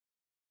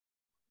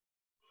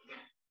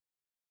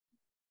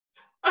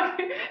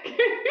Okay.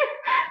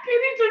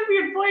 Katie took the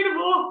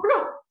inflatable.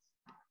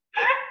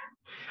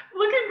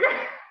 Looking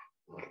great.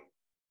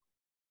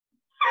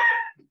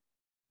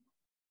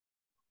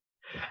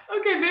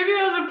 Okay, maybe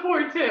that was a poor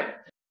tip.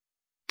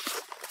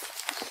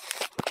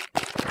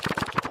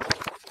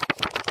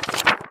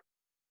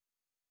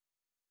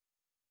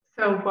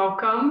 So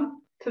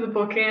welcome to the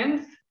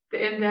bookends,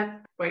 the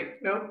in-depth. Wait,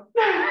 no.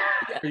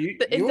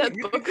 The in-depth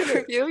book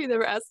review you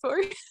never asked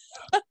for.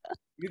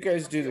 You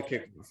guys do the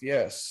kickoff,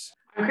 yes.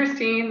 I'm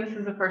Christine. This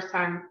is the first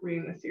time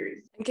reading the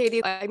series. And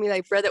Katie, I mean,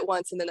 I read it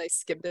once and then I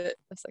skimmed it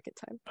a second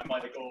time. I'm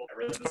Michael. I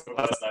read this book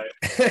last night.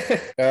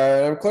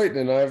 I'm Clayton,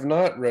 and I have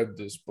not read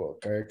this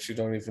book. I actually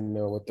don't even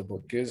know what the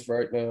book is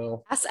right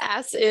now.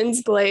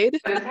 Assassin's Blade,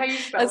 That's how you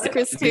spell as it.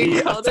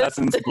 Christine called it,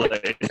 Assassin's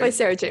Blade. by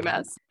Sarah J.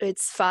 Maas.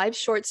 It's 5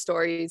 short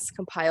stories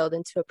compiled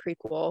into a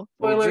prequel.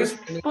 Spoilers.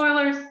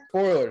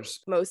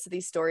 Most of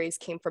these stories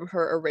came from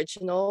her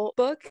original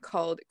book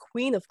called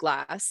Queen of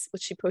Glass,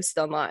 which she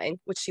posted online,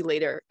 which she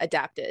later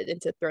adapted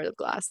into Throne of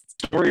Glass.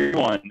 Story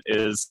 1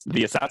 is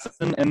The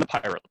Assassin and the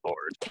Pirate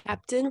Lord.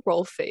 Captain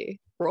Rolfe.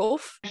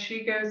 Rolfe?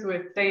 She goes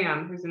with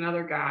Sam, who's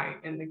another guy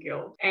in the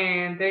guild,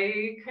 and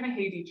they kind of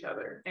hate each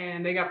other,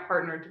 and they got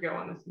partnered to go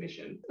on this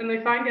mission. And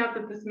they find out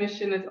that this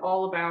mission is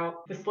all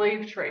about the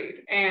slave trade,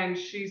 and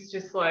she's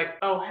just like,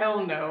 oh,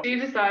 hell no. She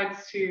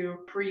decides to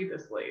free the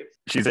slaves.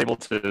 She's able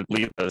to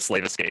lead the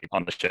slave escape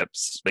on the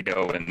ships. They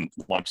go and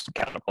launch some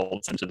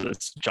catapults into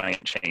this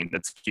giant chain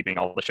that's keeping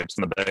all the ships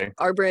in the bay.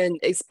 Arbrin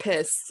is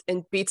pissed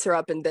and beats her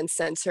up and then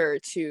sends her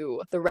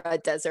to the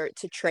Red Desert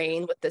to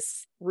train with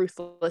this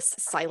ruthless,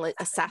 silent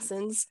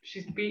assassins.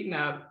 She's beaten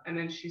up, and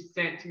then she's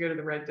sent to go to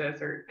the Red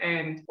Desert.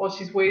 And while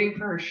she's waiting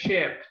for her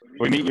ship,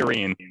 we meet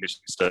Urine,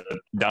 who's just a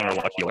downer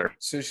luck healer.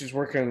 So she's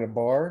working in a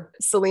bar?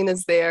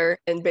 Selena's there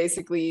and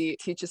basically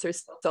teaches her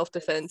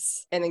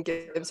self-defense and then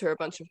gives her a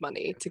bunch of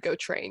money to go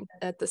train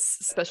at this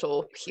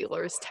special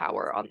healer's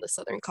tower on the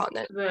southern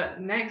continent. The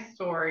next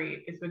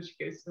story is when she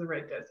goes to the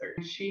Red Desert.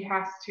 She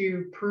has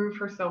to prove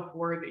herself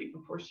worthy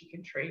before she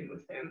can train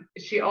with him.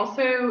 She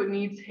also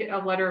needs a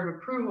letter of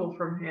approval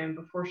from him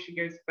before she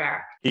goes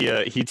back.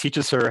 He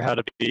teaches her how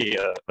to be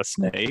a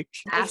snake.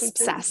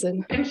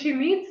 Assassin. And she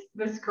meets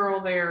this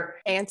girl there,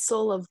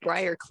 Ansel of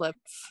Briarcliff.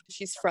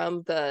 She's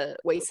from the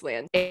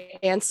Wasteland.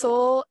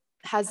 Ansel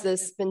has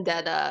this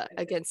vendetta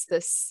against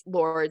this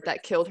lord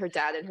that killed her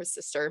dad and her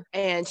sister,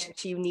 and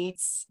she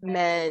needs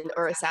men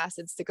or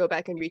assassins to go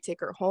back and retake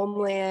her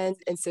homeland,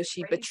 and so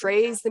she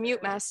betrays the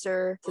Mute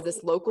Master to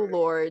this local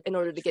lord in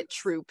order to get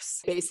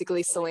troops.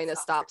 Basically, Selena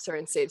stops her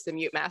and saves the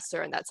Mute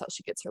Master, and that's how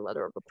she gets her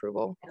letter of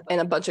approval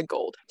and a bunch of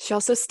gold. She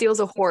also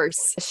steals a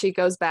horse. She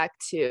goes back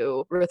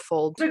to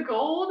Rithfold. The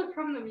gold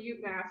from the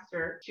Mute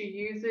Master she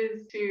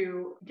uses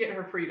to get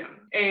her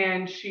freedom,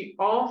 and she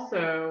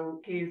also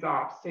pays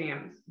off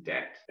Sam's debt.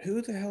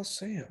 Who the hell's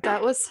Sam?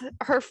 That was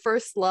her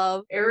first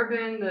love.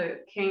 Erebin, the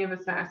king of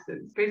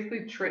assassins,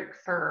 basically tricks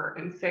her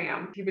and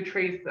Sam. He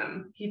betrays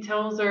them. He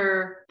tells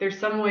her there's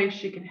some way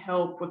she can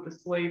help with the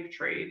slave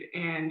trade,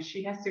 and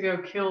she has to go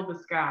kill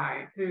this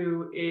guy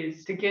who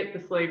is to get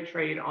the slave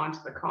trade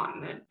onto the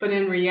continent. But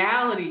in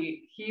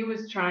reality, he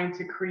was trying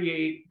to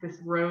create this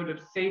road of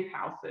safe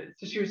houses.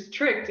 So she was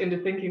tricked into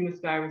thinking this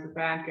guy was a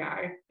bad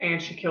guy,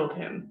 and she killed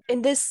him.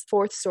 In this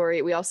 4th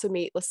story, we also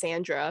meet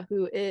Lysandra,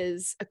 who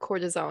is a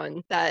courtesan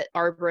that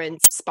Arbrin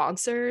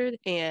sponsored,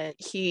 and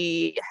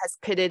he has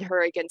pitted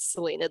her against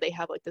Selena. They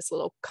have like this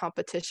little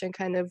competition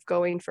kind of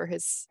going for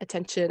his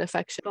attention,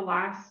 affection. The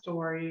last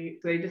story,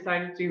 they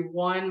decided to do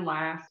one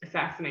last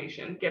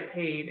assassination, get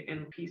paid,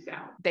 and peace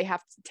out. They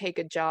have to take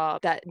a job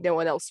that no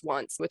one else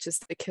wants, which is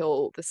to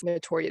kill this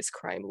notorious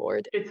crime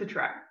lord. It's a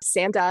trap.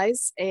 Sam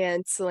dies,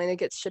 and Selena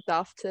gets shipped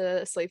off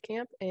to a slave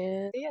camp,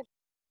 and the end.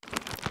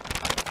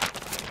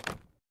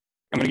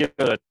 I'm going to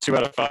give it a 2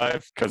 out of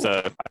 5 because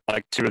I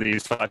like 2 of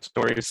these 5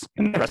 stories,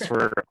 and the rest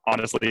were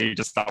honestly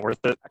just not worth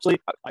it. Actually,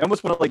 I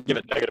almost want to give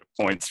it negative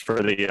points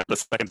for the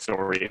second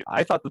story.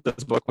 I thought that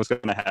this book was going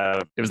to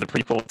have, it was the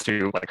prequel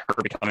to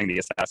her becoming the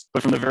assassin,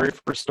 but from the very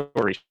first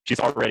story, she's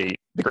already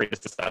the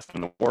greatest assassin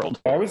in the world.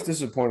 I was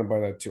disappointed by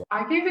that too.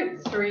 I gave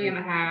it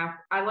 3.5.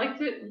 I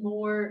liked it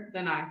more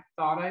than I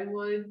thought I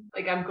would.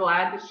 I'm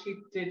glad that she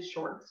did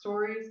short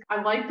stories.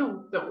 I like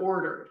the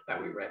order that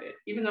we read it,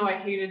 even though I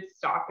hated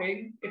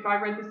stopping. If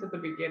I read this at the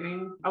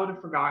beginning, I would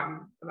have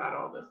forgotten about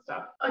all this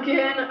stuff.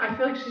 Again, I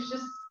feel like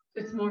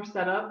it's more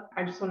set up.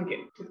 I just want to get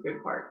to the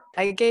good part.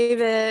 I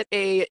gave it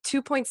a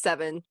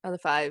 2.7 out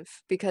of 5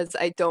 because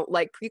I don't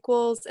like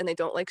prequels and I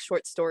don't like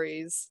short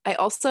stories. I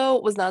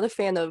also was not a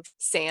fan of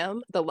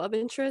Sam, the love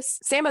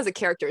interest. Sam as a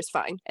character is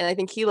fine, and I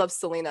think he loves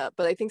Selena,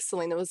 but I think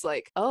Selena was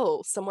like,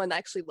 oh, someone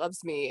actually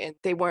loves me, and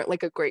they weren't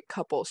a great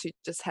couple. She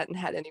just hadn't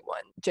had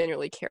anyone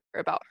genuinely care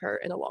about her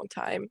in a long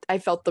time. I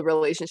felt the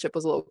relationship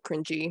was a little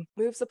cringy.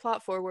 Moves the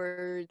plot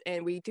forward,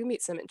 and we do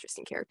meet some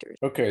interesting characters.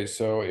 Okay,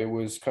 so it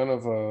was kind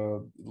of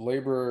a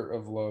labor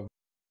of love.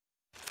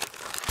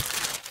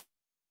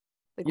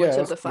 Which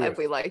of the 5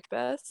 we liked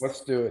best?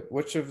 Let's do it.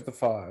 Which of the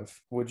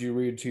 5 would you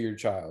read to your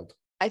child?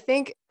 I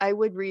think I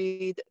would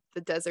read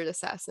the Desert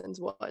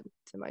Assassins one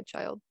to my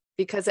child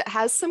because it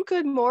has some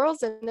good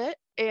morals in it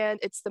and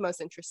it's the most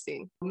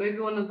interesting. Maybe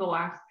one of the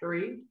last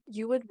 3.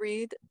 You would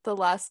read the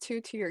last 2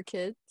 to your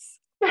kids?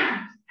 Is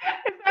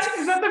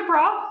that the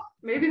prop?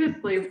 Maybe the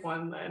slave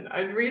one then.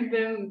 I'd read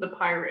them the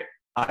pirate.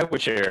 I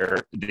would share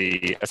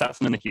the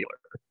Assassin and the Healer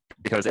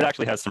because it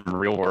actually has some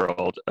real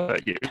world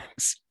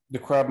use. The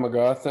Krav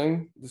Maga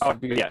thing?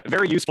 Yeah,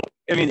 very useful.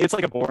 I mean, it's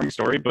like a boring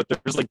story, but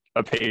there's like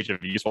a page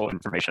of useful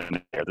information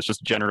in there that's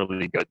just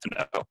generally good to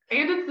know.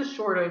 And it's the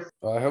shortest.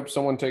 I hope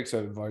someone takes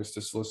that advice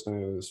just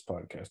listening to this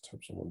podcast. I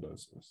hope someone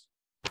does this.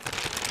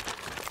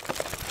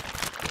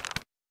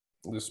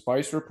 The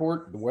Spice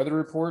Report, the Weather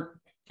Report.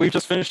 We've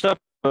just finished up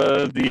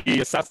the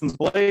Assassin's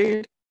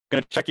Blade.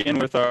 Going to check in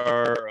with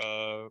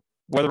our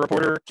weather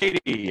reporter,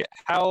 Katie.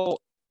 How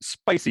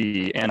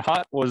spicy and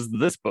hot was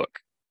this book?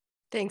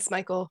 Thanks,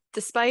 Michael.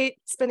 Despite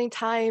spending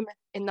time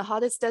in the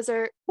hottest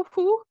desert,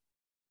 woohoo,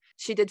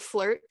 she did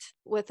flirt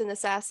with an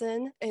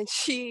assassin and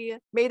she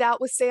made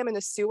out with Sam in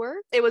a sewer.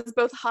 It was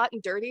both hot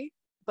and dirty,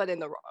 but in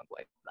the wrong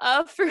way.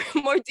 For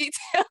more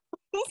details,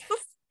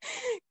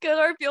 go to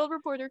our field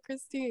reporter,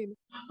 Christine.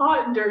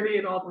 Hot and dirty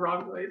in all the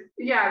wrong ways.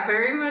 Yeah,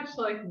 very much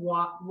like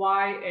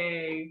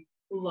YA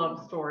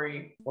love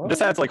story.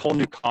 This adds like whole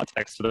new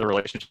context to the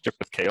relationship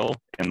with Chaol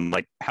and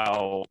like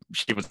how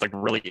she was like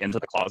really into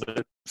the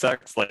closet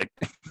sex. Like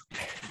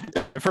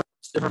if her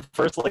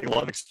first like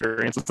love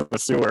experience was in the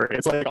sewer,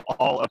 it's like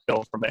all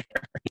uphill from there.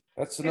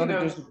 That's another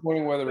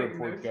disappointing weather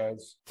report,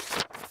 guys.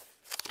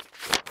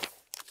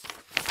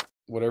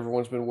 What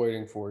everyone's been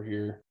waiting for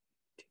here.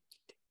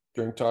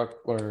 Drink, talk,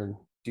 learn,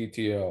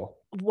 TTL.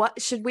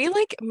 What should we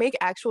like make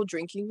actual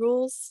drinking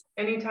rules?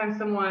 Anytime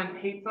someone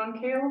hates on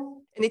Chaol.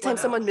 Anytime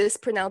someone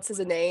mispronounces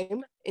a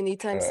name,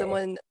 anytime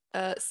someone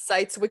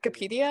cites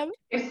Wikipedia.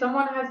 If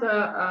someone has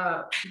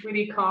a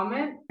witty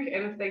comment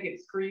and if they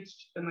get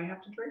screeched, then they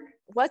have to drink.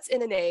 What's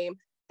in a name?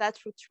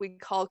 That's what we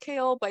call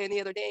Chaol. By any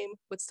other name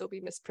would still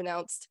be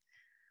mispronounced.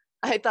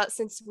 I thought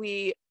since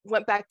we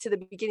went back to the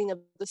beginning of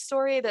the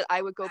story that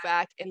I would go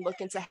back and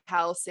look into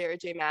how Sarah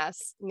J.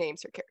 Maas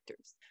names her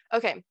characters.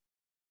 Okay,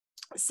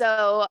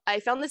 so I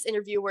found this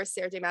interview where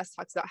Sarah J. Maas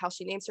talks about how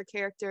she names her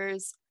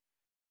characters.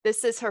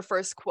 This is her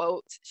first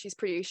quote. She's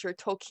pretty sure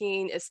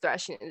Tolkien is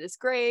thrashing in his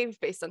grave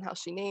based on how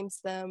she names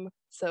them.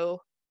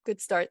 So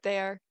good start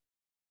there.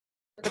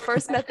 The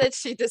first method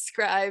she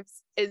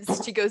describes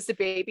is she goes to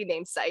baby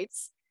name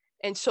sites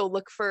and she'll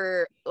look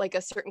for like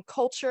a certain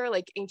culture,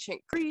 like ancient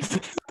Greece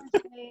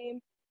name,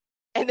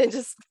 and then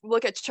just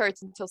look at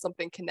charts until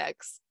something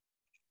connects.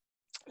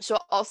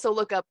 She'll also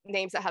look up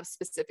names that have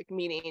specific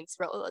meanings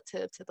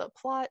relative to the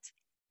plot.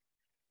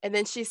 And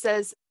then she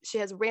says she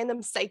has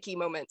random psyche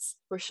moments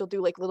where she'll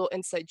do like little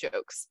inside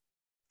jokes.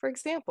 For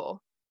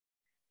example,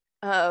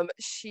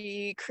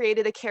 she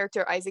created a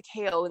character, Isaac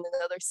Hale, in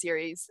another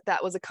series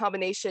that was a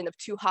combination of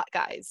 2 hot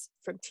guys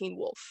from Teen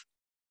Wolf.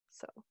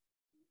 So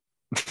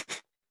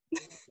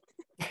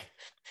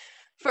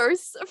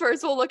first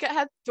we'll look at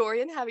how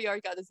Dorian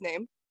Havillard got his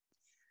name.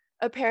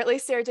 Apparently,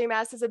 Sarah J.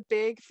 Maas is a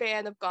big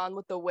fan of Gone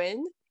with the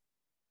Wind,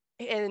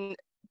 and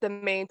the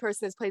main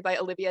person is played by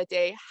Olivia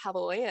de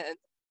Havilland.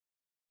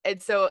 And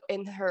so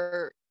in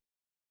her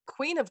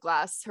Queen of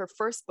Glass, her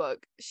first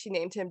book, she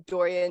named him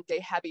Dorian de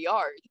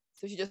Havillard.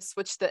 So she just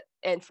switched the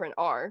N for an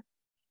R.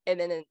 And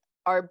then in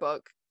our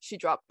book, she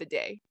dropped the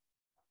day.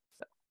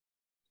 So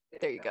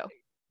there you go.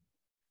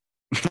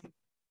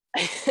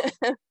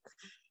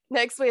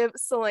 Next, we have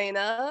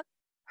Selena.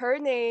 Her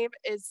name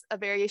is a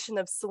variation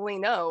of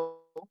Seleno,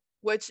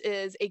 which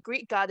is a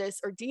Greek goddess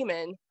or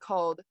demon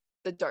called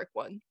the Dark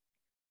One.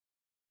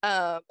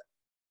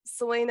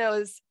 Selena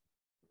is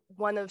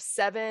one of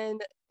 7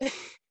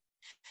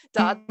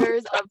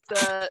 daughters of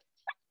the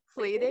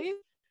Pleiades,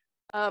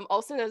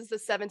 also known as the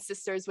 7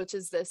 Sisters, which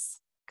is this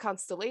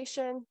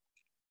constellation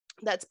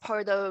that's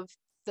part of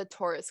the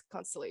Taurus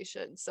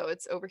constellation. So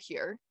it's over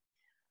here.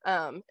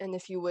 And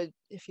if you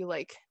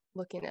like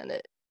looking at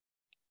it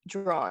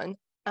drawn,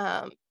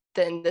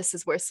 then this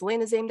is where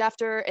Selena is named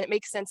after. And it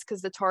makes sense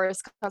because the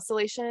Taurus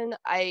constellation,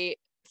 I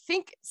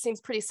think,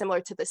 seems pretty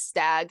similar to the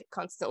Stag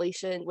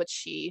constellation, which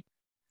she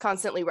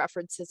constantly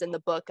references in the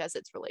book as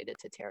it's related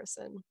to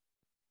Terrasen.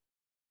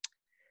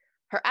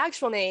 Her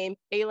actual name,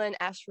 Aelin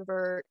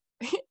Ashriver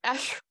I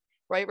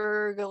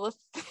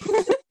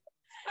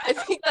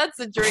think that's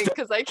a drink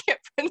because I can't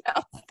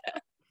pronounce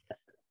that.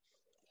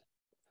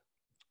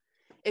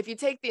 If you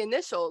take the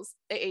initials,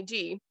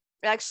 AAG,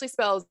 it actually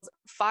spells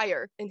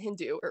fire in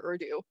Hindu or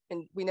Urdu,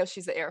 and we know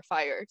she's the heir of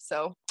fire,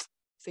 so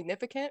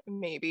significant,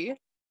 maybe.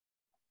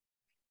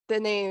 The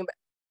name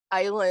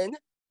Aylin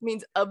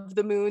means of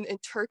the moon in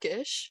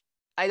Turkish.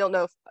 I don't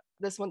know if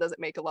this one doesn't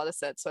make a lot of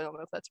sense, so I don't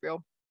know if that's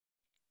real.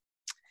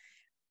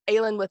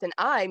 Aylin with an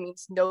I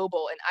means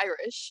noble in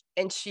Irish,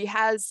 and she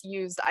has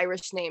used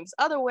Irish names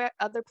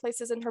other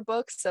places in her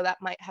books, so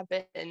that might have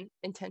been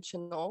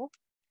intentional.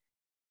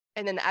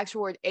 And then the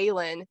actual word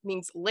Aylin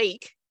means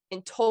lake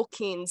in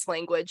Tolkien's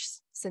language,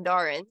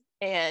 Sindarin,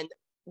 and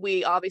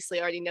we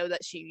obviously already know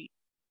that she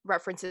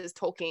references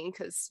Tolkien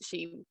because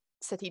she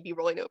said he'd be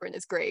rolling over in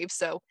his grave.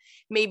 So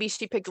maybe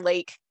she picked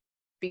lake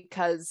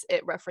because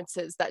it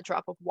references that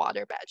drop of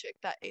water magic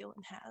that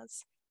Aelin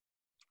has.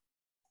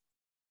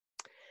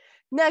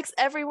 Next,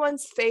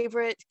 everyone's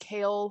favorite,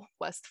 Chaol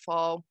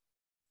Westfall.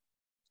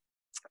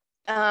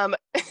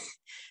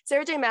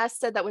 Sarah J. Maas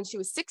said that when she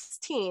was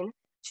 16,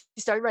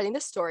 she started writing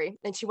this story,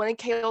 and she wanted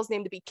Chaol's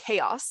name to be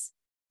Chaos,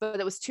 but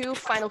it was too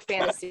Final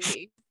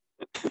Fantasy.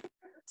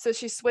 So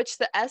she switched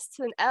the S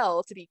to an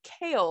L to be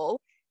Chaol,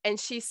 and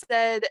she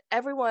said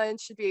everyone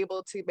should be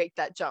able to make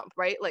that jump,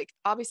 right? Like,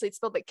 obviously it's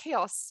spelled like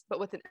chaos, but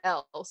with an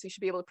L, so you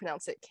should be able to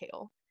pronounce it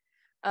Chaol.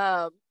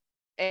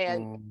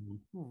 And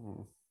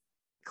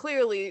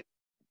clearly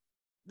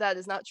that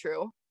is not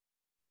true.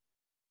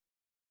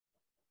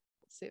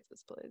 Let's see if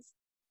this plays.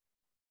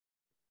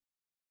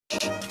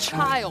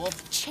 Child.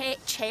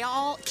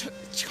 Chaol.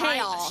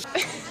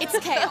 It's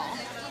Chaol.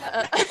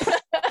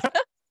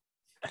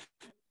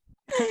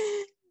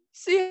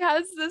 She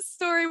has this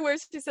story where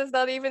she says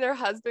not even her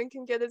husband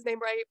can get his name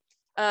right.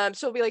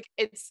 She'll be like,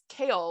 it's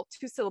Chaol,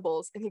 2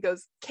 syllables. And he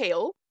goes,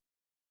 kale.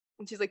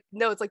 And she's like,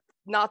 no, it's like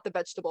not the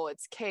vegetable,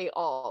 it's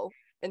Chaol.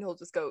 And he'll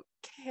just go,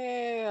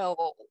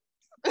 kale.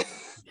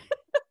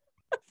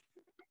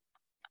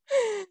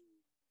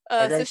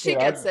 So she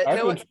gets it.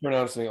 I've been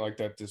pronouncing it like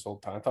that this whole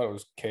time. I thought it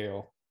was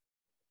kale.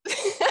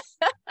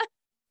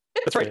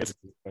 That's right. It's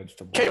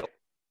vegetable. kale.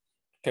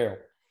 Kale.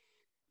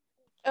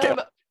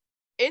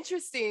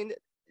 Interesting.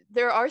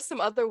 There are some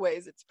other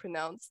ways it's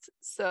pronounced.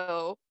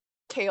 So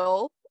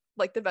kale,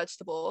 like the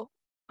vegetable,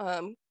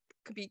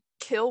 could be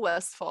Kill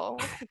Westfall,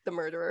 like the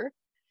murderer.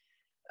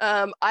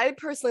 I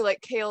personally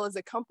like kale as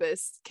a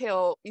compass.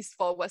 Kale,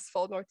 Eastfall,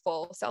 Westfall,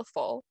 Northfall,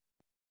 Southfall.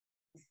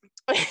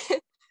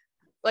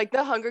 Like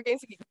the Hunger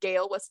Games, like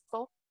Gale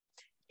Westfall.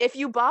 If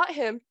you bought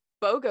him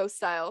BOGO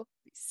style,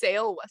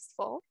 Sail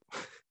Westfall.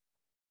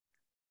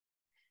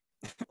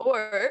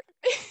 Or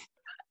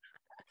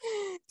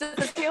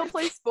does Kale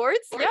play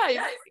sports? Yeah, he's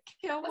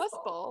Kale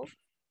Westfall.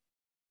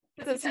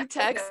 Does he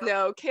text?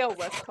 No, Kale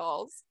West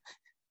calls.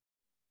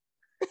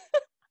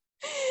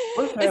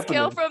 Is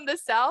Kale from the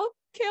South?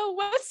 Kale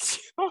West.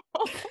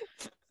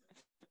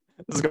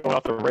 This is going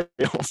off the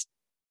rails.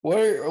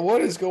 What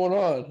is going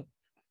on?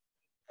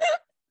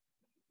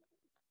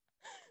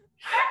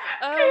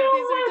 These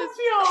are just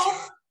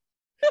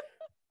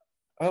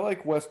I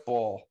like West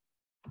Ball.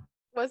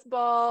 West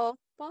Ball.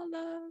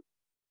 Balla.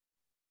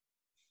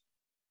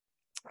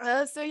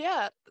 So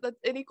yeah,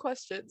 any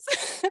questions?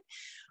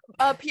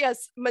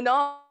 P.S.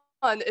 Manon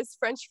is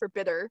French for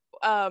bitter,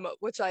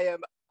 which I am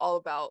all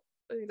about.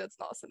 I think that's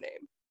an awesome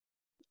name.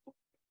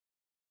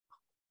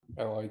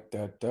 I like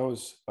that.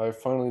 I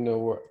finally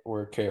know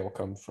where kale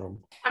comes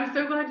from. I'm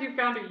so glad you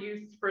found a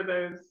use for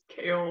those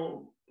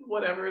kale,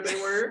 whatever they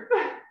were.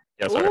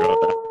 Yeah, sorry about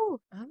that.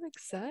 I'm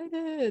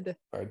excited.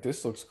 All right,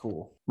 this looks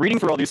cool. Reading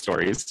through all these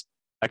stories,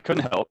 I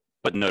couldn't help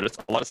but notice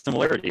a lot of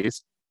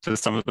similarities to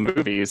some of the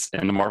movies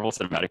in the Marvel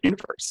Cinematic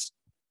Universe.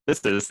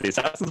 This is the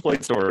Assassin's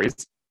Blade stories,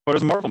 but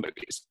as Marvel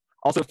movies.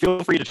 Also,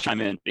 feel free to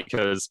chime in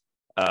because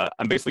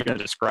I'm basically going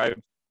to describe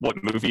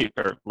what movie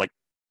or like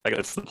I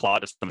guess the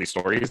plot of some of these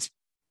stories,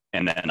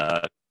 and then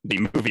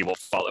the movie will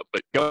follow.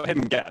 But go ahead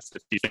and guess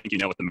if you think you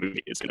know what the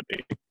movie is going to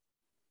be.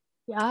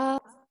 Yeah.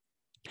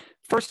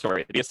 First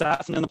story, The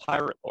Assassin and the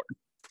Pirate Lord.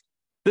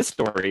 This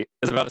story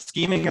is about a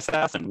scheming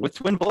assassin with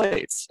twin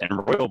blades and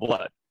royal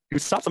blood who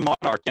stops a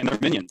monarch and their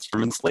minions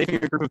from enslaving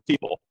a group of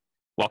people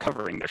while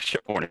covering their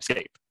shipborne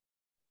escape.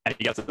 Any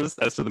guesses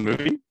as to the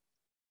movie?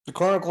 The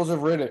Chronicles of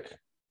Riddick.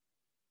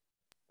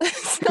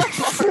 It's not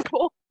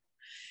Marvel.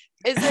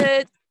 Is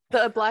it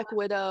the Black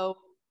Widow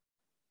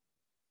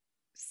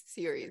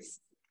series?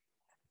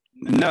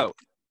 No,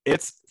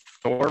 it's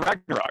Thor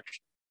Ragnarok.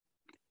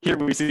 Here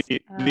we see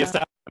the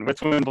assassin with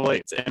twin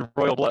blades and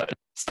royal blood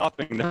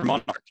stopping their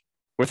monarch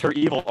with her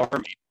evil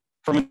army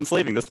from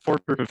enslaving this poor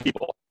group of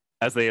people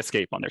as they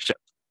escape on their ship.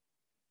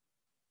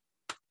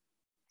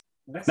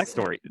 Next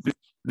story,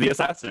 The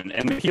Assassin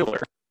and the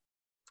Healer.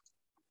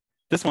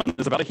 This one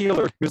is about a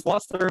healer who's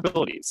lost their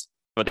abilities,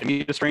 but they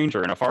meet a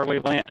stranger in a faraway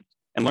land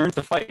and learn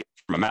to fight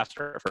from a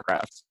master of her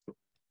crafts.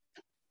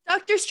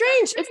 Doctor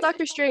Strange! It's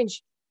Doctor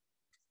Strange.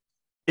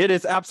 It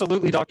is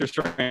absolutely Doctor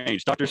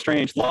Strange. Doctor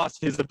Strange lost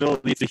his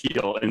ability to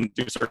heal and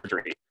do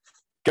surgery,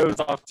 goes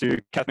off to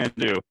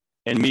Kathmandu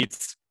and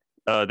meets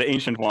the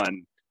Ancient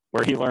One,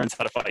 where he learns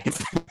how to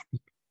fight.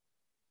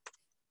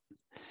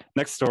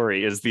 Next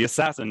story is The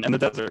Assassin and the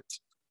Desert.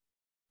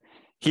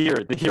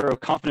 Here, the hero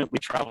confidently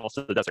travels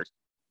to the desert,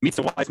 meets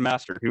a wise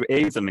master who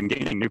aids him in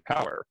gaining new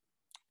power.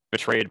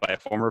 Betrayed by a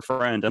former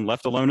friend and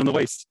left alone in the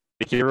waste,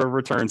 the hero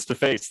returns to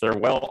face their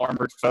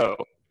well-armored foe.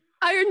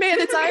 Iron Man,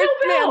 it's Iron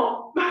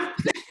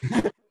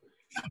Man.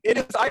 It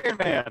is Iron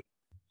Man.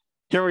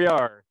 Here we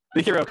are.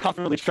 The hero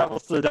confidently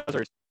travels to the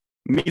desert,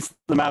 meets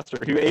the master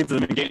who aids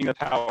him in gaining the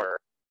power.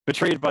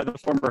 Betrayed by the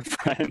former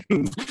friend,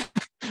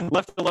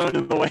 left alone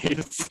in the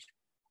waste,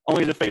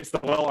 only to face the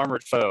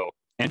well-armored foe.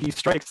 And he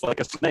strikes like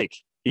a snake.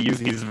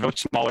 He's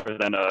much smaller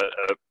than a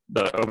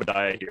the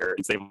Obadiah here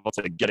is able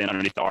to get in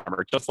underneath the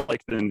armor, just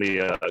like in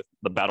the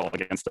battle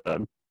against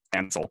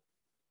Ansel.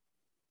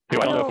 Who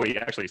I don't know if we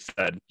actually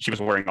said she was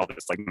wearing all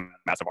this like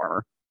massive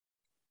armor.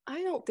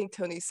 I don't think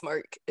Tony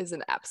Smart is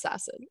an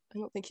assassin. I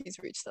don't think he's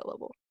reached that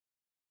level.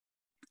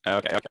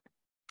 Okay.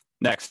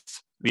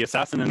 Next, the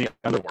assassin in the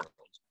underworld.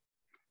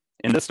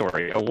 In this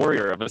story, a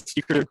warrior of a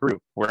secretive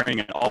group wearing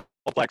an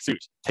all-black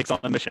suit takes on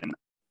a mission,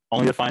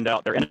 only to find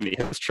out their enemy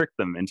has tricked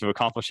them into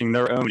accomplishing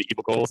their own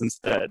evil goals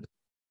instead.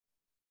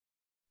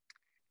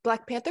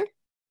 Black Panther?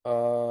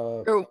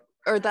 Uh,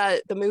 Or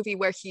that the movie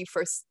where he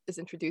first is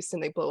introduced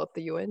and they blow up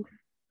the UN?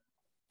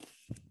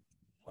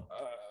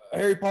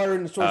 Harry Potter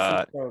and the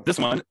Sorcerer's Stone. This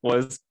one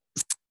was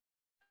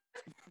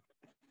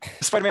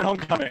Spider-Man: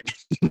 Homecoming.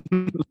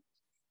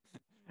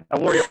 A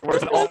warrior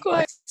wears an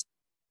all-black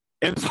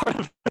and part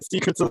of a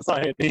secret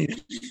society,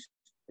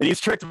 and he's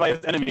tricked by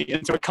his enemy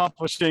into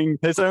accomplishing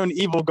his own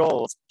evil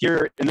goals.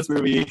 Here in this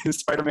movie,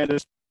 Spider-Man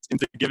is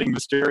into giving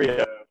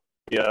Mysterio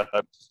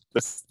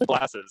the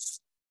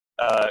glasses,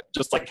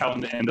 just like how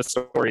in the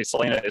story,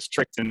 Selena is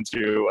tricked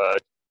into,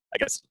 I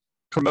guess,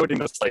 promoting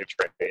the slave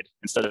trade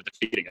instead of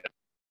defeating it.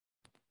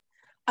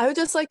 I would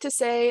just like to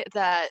say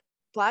that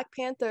Black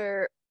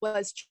Panther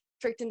was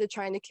tricked into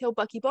trying to kill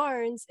Bucky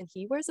Barnes, and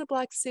he wears a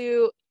black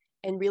suit,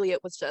 and really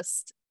it was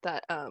just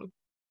that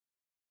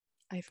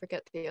I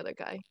forget the other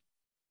guy.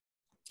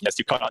 Yes,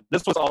 you caught on.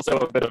 This was also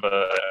a bit of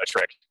a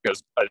trick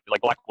because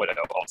like Black Widow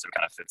also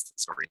kind of fits the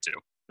story too.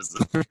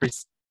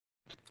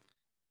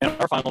 In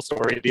our final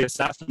story, the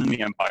assassin in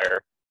the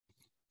Empire.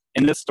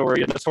 In this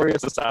story, a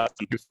notorious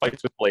assassin who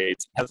fights with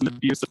blades has an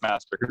abusive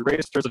master who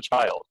raised her as a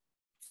child,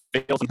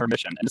 fails in her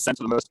mission, and is sent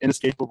to the most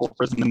inescapable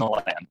prison in the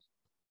land.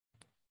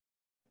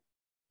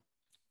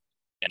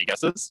 Any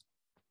guesses?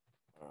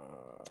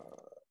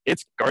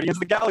 It's Guardians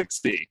of the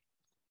Galaxy.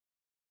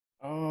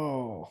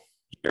 Oh.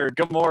 Here,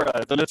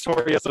 Gamora, the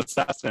notorious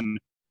assassin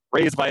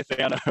raised by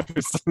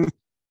Thanos,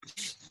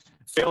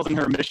 fails in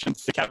her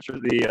missions to capture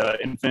the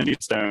Infinity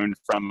Stone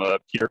from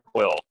Peter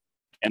Quill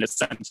and is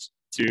sent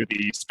to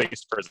the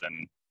space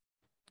prison.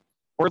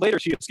 Or later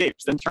she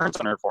escapes, then turns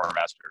on her former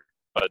master,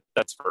 but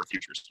that's for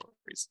future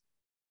stories.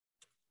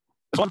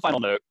 There's one final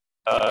note.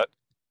 I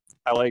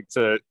like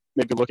to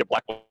maybe look at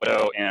Black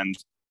Widow and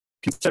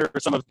consider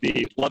some of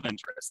the love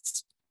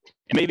interests,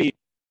 and maybe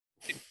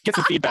get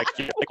some feedback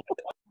here.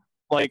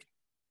 Like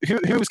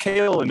who's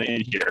Chaol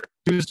in here?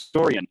 Who's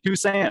Dorian?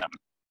 Who's Sam?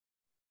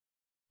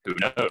 Who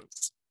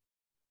knows?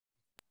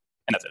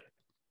 And that's it.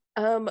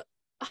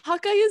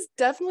 Hawkeye is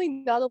definitely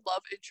not a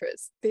love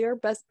interest. They are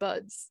best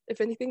buds. If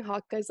anything,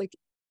 Hawkeye's like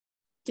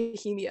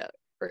Bohemia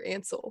or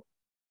Ansel.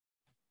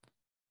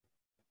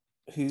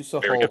 Who's the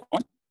Very good Hulk?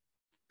 one.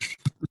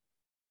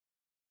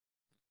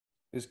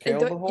 Is And Chaol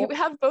the don't Hulk? you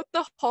have both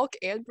the Hulk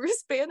and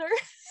Bruce Banner?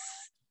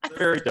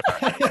 Very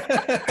different.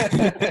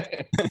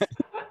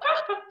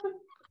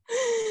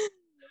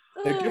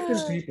 They're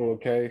different people,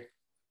 okay?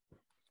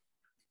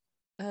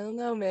 I don't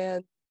know,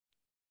 man.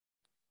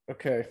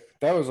 Okay,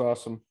 that was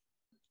awesome.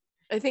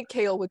 I think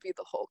Chaol would be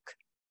the Hulk.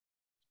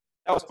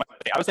 That was my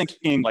thing. I was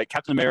thinking like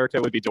Captain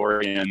America would be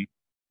Dorian,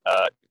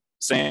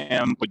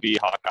 Sam would be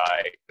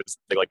Hawkeye because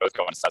they like both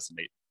go on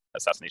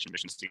assassination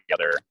missions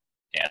together,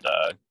 and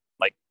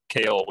like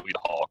Chaol would be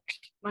the Hulk.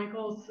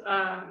 Michael's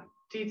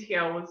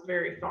detail was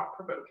very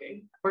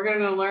thought-provoking. We're going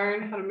to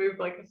learn how to move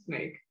like a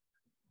snake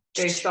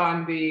based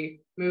on the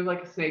Move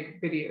Like a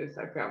Snake videos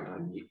I found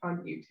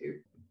on YouTube.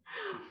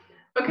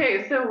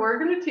 Okay, so we're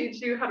going to teach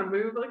you how to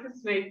move like a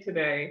snake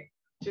today,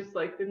 just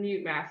like the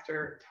Mute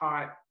Master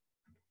taught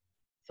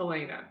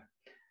Selena.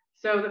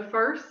 So the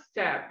first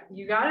step,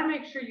 you got to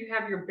make sure you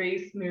have your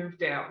base move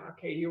down.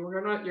 Okay,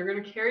 you're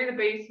gonna carry the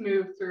base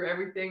move through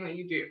everything that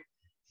you do.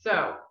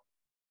 So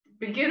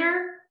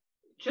beginner,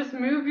 just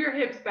move your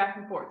hips back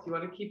and forth. You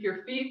want to keep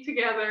your feet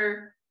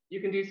together.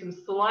 You can do some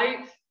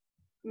slight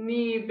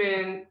knee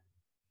bend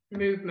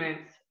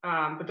movements,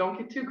 but don't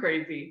get too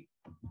crazy.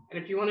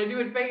 And if you want to do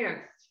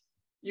advanced,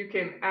 you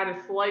can add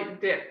a slight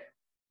dip.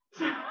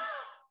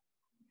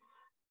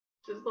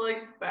 Just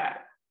like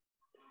that.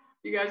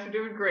 You guys are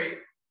doing great.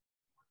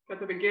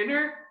 Got the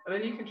beginner, and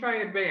then you can try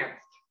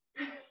advanced.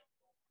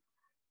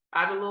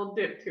 Add a little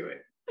dip to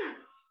it.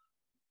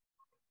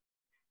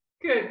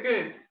 Good,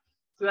 good.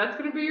 So that's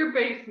going to be your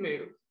base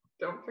move.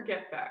 Don't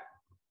forget that.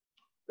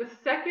 The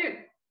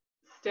second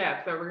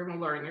step that we're going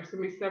to learn, there's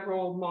going to be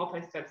several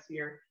multi-steps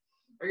here,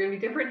 are going to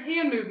be different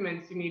hand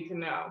movements you need to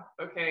know,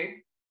 okay?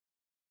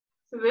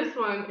 So this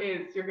one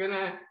is you're going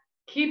to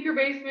keep your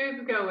base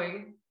move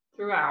going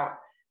throughout,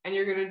 and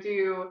you're going to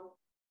do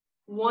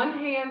one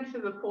hand to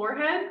the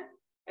forehead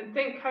and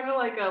think kind of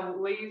like a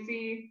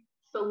lazy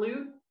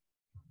salute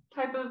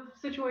type of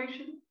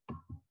situation.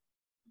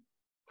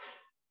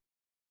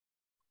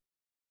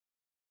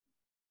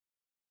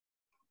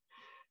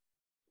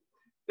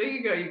 There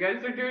you go. You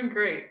guys are doing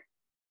great.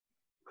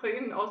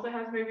 Clayton also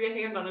has maybe a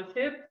hand on his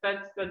hip.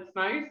 That's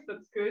nice.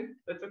 That's good.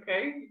 That's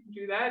okay. You can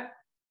do that.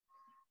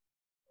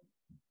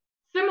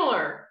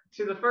 Similar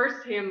to the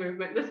first hand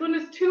movement, this one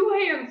is two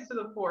hands to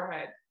the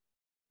forehead.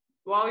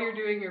 while you're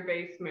doing your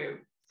base move.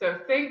 So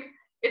think,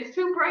 it's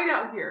too bright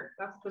out here.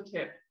 That's the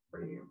tip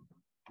for you.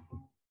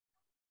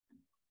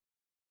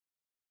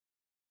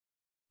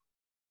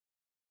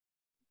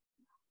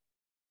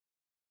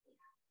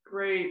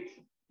 Great.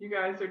 You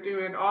guys are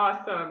doing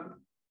awesome.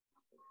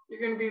 You're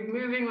going to be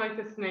moving like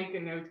a snake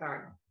in no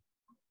time.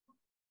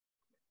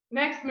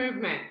 Next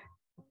movement.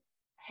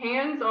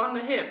 Hands on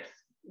the hips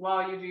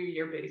while you do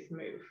your base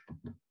move.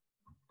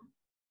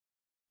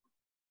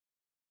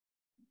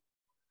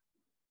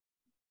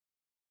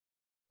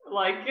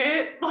 Like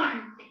it?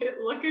 Like it?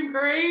 Looking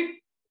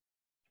great?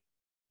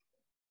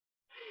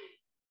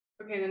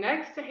 Okay, the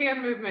next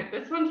hand movement.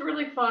 This one's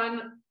really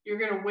fun. You're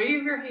going to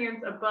wave your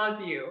hands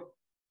above you.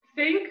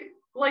 Think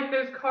like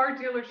those car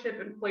dealership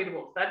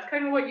inflatables. That's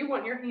kind of what you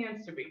want your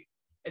hands to be.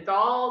 It's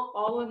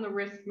all in the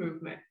wrist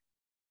movement.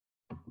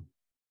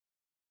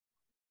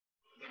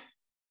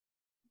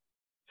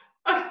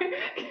 Okay,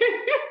 Katie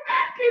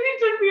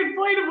took the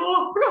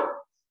inflatable.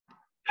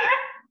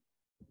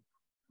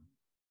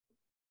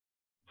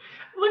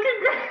 Looking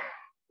great.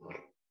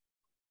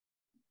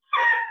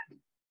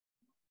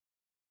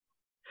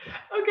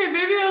 Okay,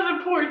 maybe that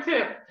was a poor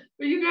tip,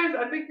 but you guys,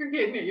 I think you're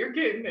getting it. You're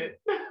getting it.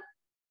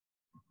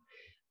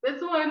 This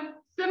one,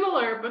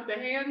 similar, but the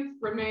hands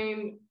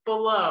remain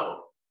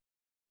below.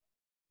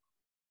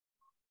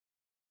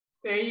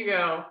 There you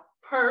go.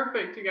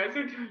 Perfect. You guys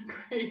are doing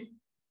great.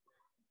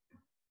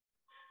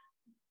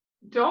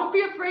 Don't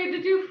be afraid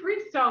to do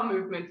freestyle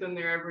movements in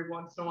there every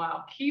once in a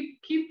while. Keep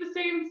the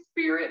same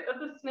spirit of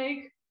the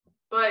snake,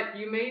 but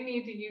you may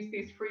need to use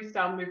these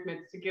freestyle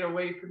movements to get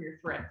away from your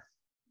threats.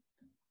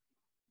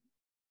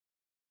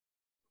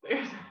 All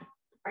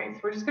right,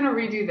 so we're just going to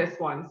redo this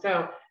one.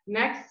 So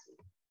next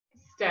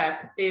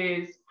step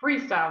is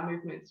freestyle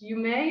movements. You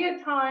may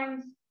at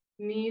times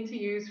need to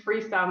use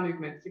freestyle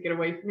movements to get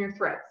away from your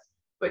threats,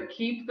 but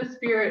keep the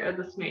spirit of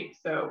the snake.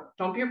 So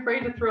don't be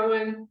afraid to throw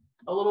in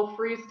a little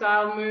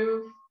freestyle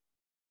move.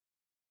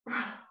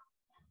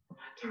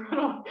 To run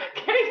away.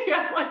 Katie,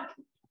 I like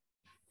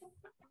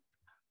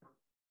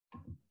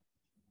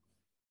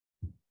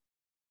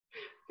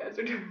you guys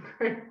are doing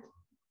great.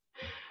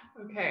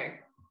 Okay.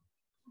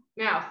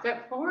 Now,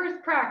 step 4 is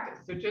practice.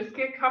 So just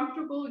get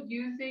comfortable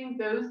using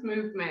those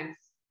movements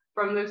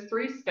from those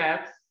 3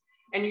 steps,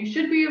 and you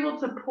should be able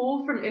to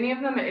pull from any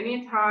of them at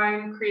any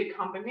time, create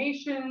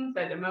combinations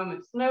at a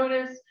moment's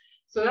notice.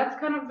 So that's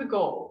kind of the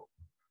goal.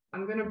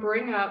 I'm going to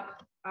bring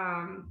up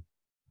how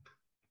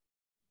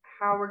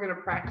we're going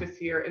to practice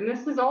here. And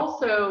this is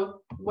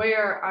also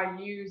where I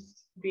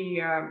used the,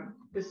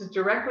 this is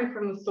directly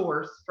from the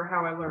source for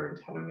how I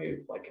learned how to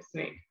move like a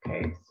snake.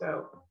 Okay,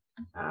 so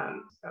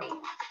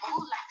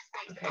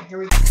okay, here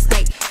we go.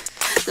 Snake,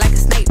 like a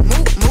snake,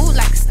 move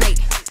like a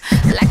snake,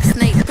 like a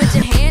snake. Put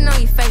your hand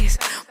on your face,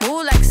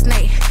 move like a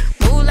snake,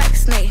 move like a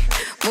snake,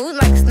 move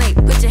like a snake.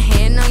 Put your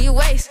hand on your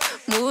waist,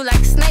 move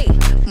like a snake,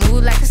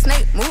 move like a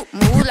snake, move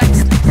like a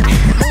snake,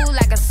 move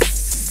like a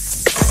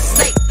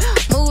snake,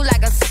 move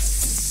like a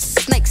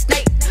snake,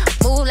 snake,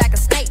 move like a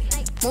snake,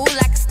 move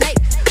like a snake,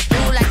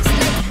 move like a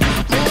snake,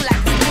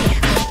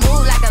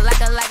 move like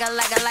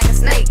a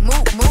snake,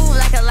 move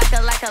like a snake,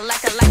 move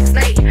like a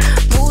snake,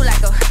 move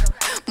like a.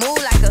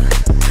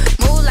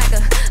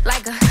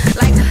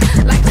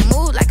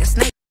 Move like a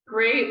snake.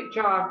 Great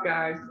job,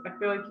 guys. I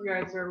feel like you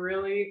guys are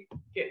really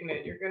getting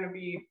it. You're going to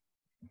be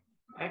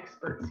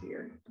experts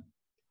here.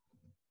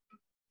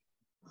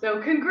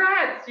 So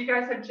congrats. You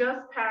guys have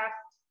just passed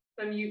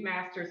the Mute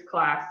Masters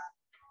class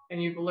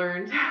and you've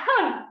learned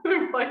how to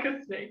move like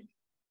a snake.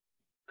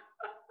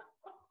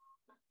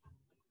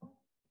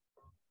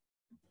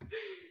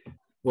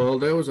 Well,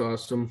 that was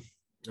awesome.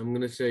 I'm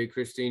going to say,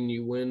 Christine,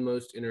 you win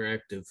most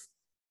interactive.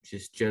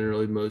 Just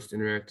generally most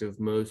interactive,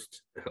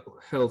 most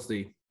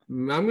healthy.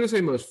 I'm going to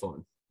say most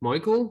fun.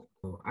 Michael?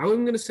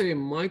 I'm going to say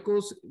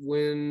Michael's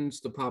wins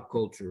the pop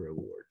culture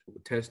award.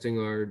 Testing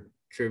our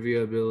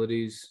trivia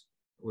abilities,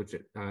 which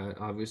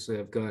obviously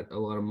I've got a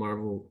lot of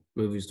Marvel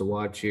movies to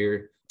watch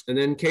here. And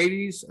then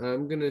Katie's,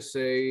 I'm going to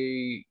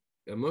say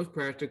most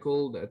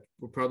practical, that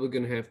we're probably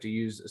going to have to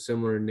use a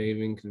similar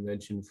naming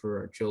convention for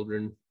our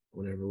children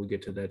whenever we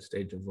get to that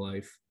stage of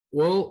life.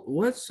 Well,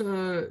 what's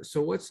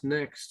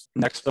next?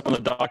 Next up on the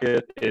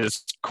docket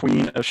is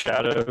Queen of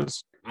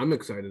Shadows. I'm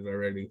excited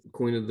already.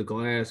 Queen of the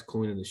Glass,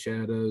 Queen of the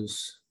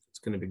Shadows. It's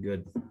going to be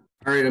good.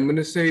 All right, I'm going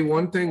to say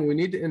one thing. We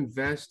need to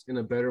invest in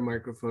a better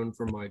microphone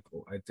for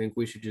Michael. I think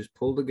we should just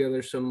pull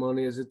together some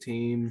money as a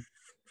team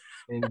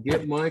and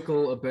get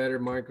Michael a better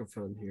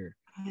microphone here.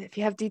 If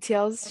you have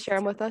details, share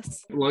them with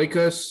us. Like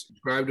us,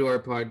 subscribe to our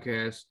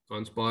podcast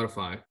on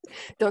Spotify.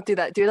 Don't do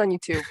that. Do it on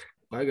YouTube.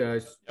 Bye,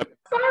 guys. Yep.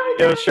 Bye.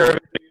 Yeah, sure.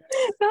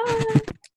 Bye.